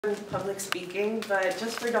public speaking, but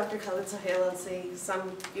just for Dr. Khalid, I'll say some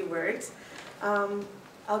few words.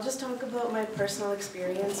 I'll just talk about my personal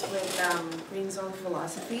experience with Green Zone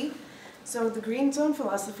philosophy. So the Green Zone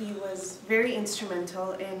philosophy was very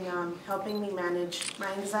instrumental in helping me manage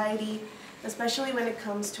my anxiety, especially when it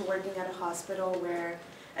comes to working at a hospital where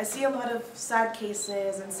I see a lot of sad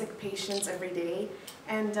cases and sick patients every day.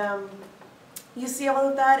 And you see all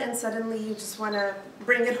of that and suddenly you just want to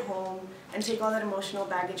bring it home and take all that emotional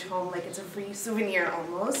baggage home like it's a free souvenir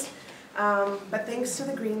almost. But thanks to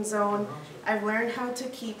the Green Zone, I've learned how to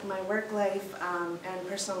keep my work life and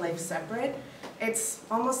personal life separate. It's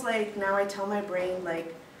almost like now I tell my brain,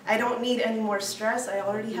 like, I don't need any more stress. I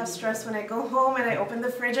already have stress when I go home and I open the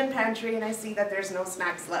fridge and pantry and I see that there's no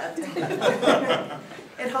snacks left.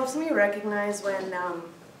 It helps me recognize when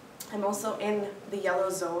I'm also in the yellow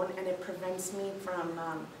zone, and it prevents me from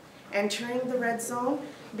entering the red zone,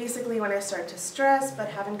 basically when I start to stress but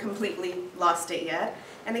haven't completely lost it yet.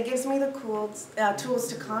 And it gives me the tools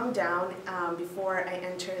to calm down before I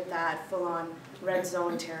enter that full-on red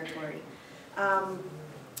zone territory.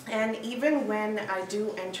 And even when I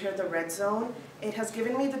do enter the red zone, it has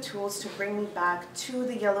given me the tools to bring me back to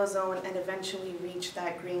the yellow zone and eventually reach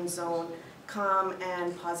that green zone, calm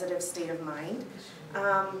and positive state of mind.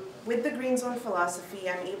 With the Green Zone philosophy,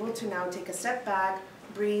 I'm able to now take a step back,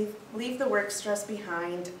 breathe, leave the work stress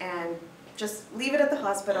behind, and just leave it at the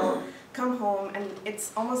hospital, come home, and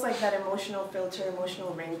it's almost like that emotional filter,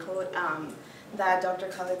 emotional raincoat that Dr.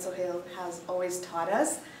 Khalid has always taught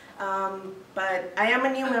us. But I am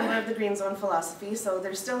a new member of the Green Zone philosophy, so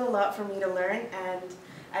there's still a lot for me to learn, and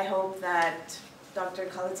I hope that Dr.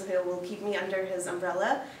 Khalid will keep me under his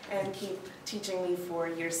umbrella and keep teaching me for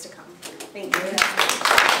years to come. Thank you.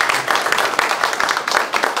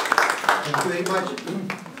 Thank you very much.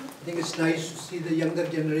 I think it's nice to see the younger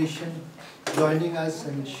generation joining us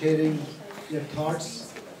and sharing their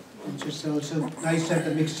thoughts. It's also nice to have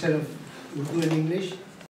the mixture of Urdu and English.